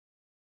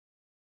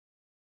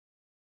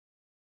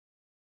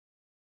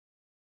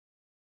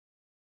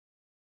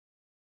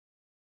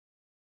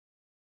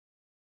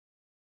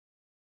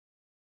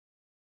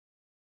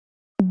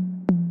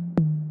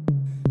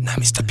Now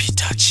Mr.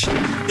 P-Touch.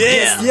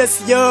 Yeah.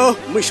 Yes, yo.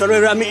 Mwisho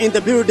Reli in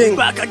the building.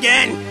 Back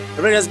again.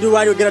 Ready, let's do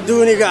what you gotta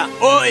do, nigga.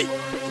 Oi.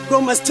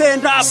 Gonna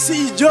stand up,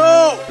 see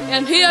Joe.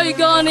 And here you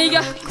go,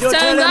 nigga. Yo,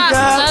 stand up.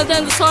 Let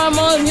them storm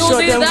on. You show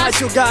did them that.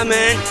 what you got,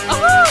 man.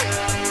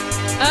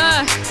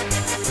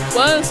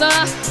 Kwanza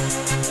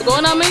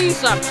gonna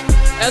Mwisho.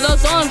 Hello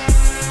son.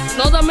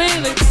 Another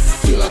minute.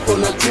 Kila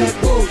kona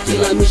tupo,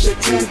 kila mishe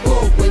tupo,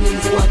 kwenye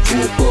mvua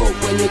tupo,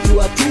 kwenye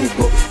jua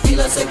tupo,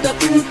 kila sekta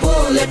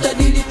tupo, leta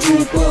dili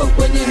tupo,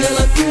 kwenye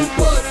hela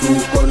tupo,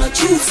 tupo na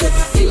chuse.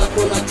 Kila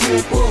kona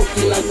tupo,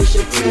 kila mishe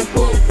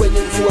tupo, kwenye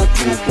mvua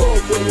tupo,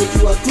 kwenye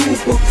jua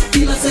tupo,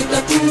 kila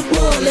sekta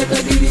tupo,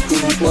 leta dili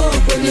tupo,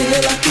 kwenye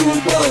hela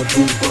tupo,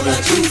 tupo na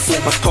chuse.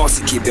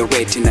 Maposi kibe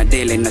rate na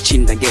dele na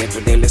chinda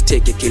ghetto dele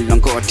steke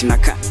kilongoti na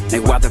ka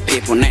na other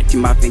people night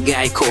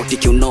mavigai koti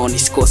kiunoni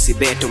sikosi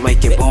beto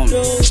like a bomb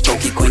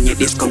stoki kwenye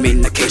disco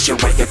mina kesho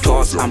wake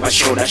toss lamba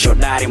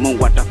shodari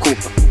Mungu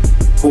atakupa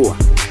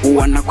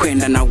huwa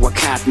nakwenda na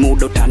wakati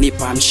muda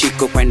utanipa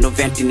mshiko kwa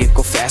innoventi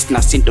niko fast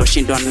na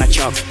shindo na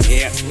chop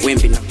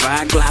wimbi na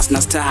bar glass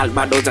na style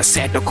bado za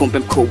seto kumbe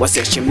mkubwa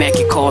session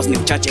make cause ni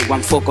mchache wa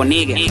mfuko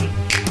nigga.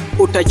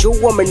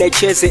 Utajua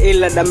menecheze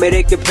ila na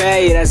mereke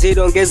pay na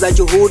zidongeza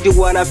juhudi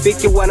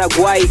wanafiki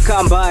wanagwai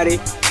kambari.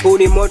 Huu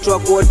ni moto wa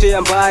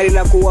kuotea mbari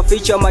na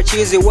kuwaficha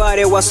machizi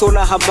wale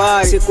wasona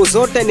habari. Siku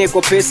zote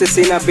niko pese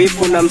sina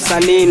bifu na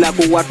msanii na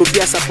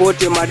kuwatupia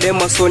support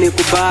mademo soni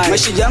kubali.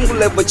 Maisha yangu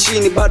level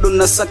chini bado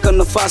nasaka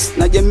nafasi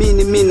na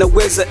jamini mimi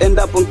naweza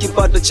endapo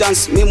nikipata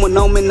chance. Mimi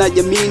mwanaume na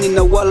jamini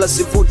na wala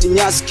sifuti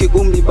nyasi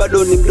kigumbi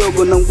bado ni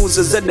mdogo na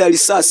nguza zada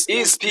risasi.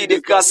 Hii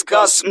speed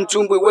kas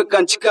mtumbwe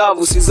weka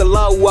nchikavu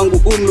sizalau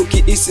wangu umlu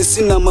kiisi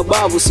sina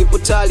mabavu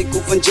sipotali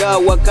kuvanja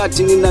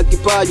wakati nina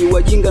kipaji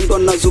wajinga ndo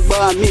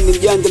nazubaa mimi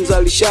mjanja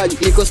mzalishaji.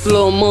 Niko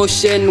slow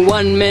motion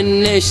one man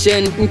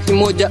nation nchi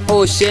moja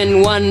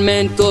ocean one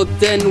man top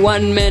 10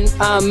 one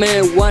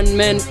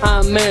man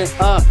amen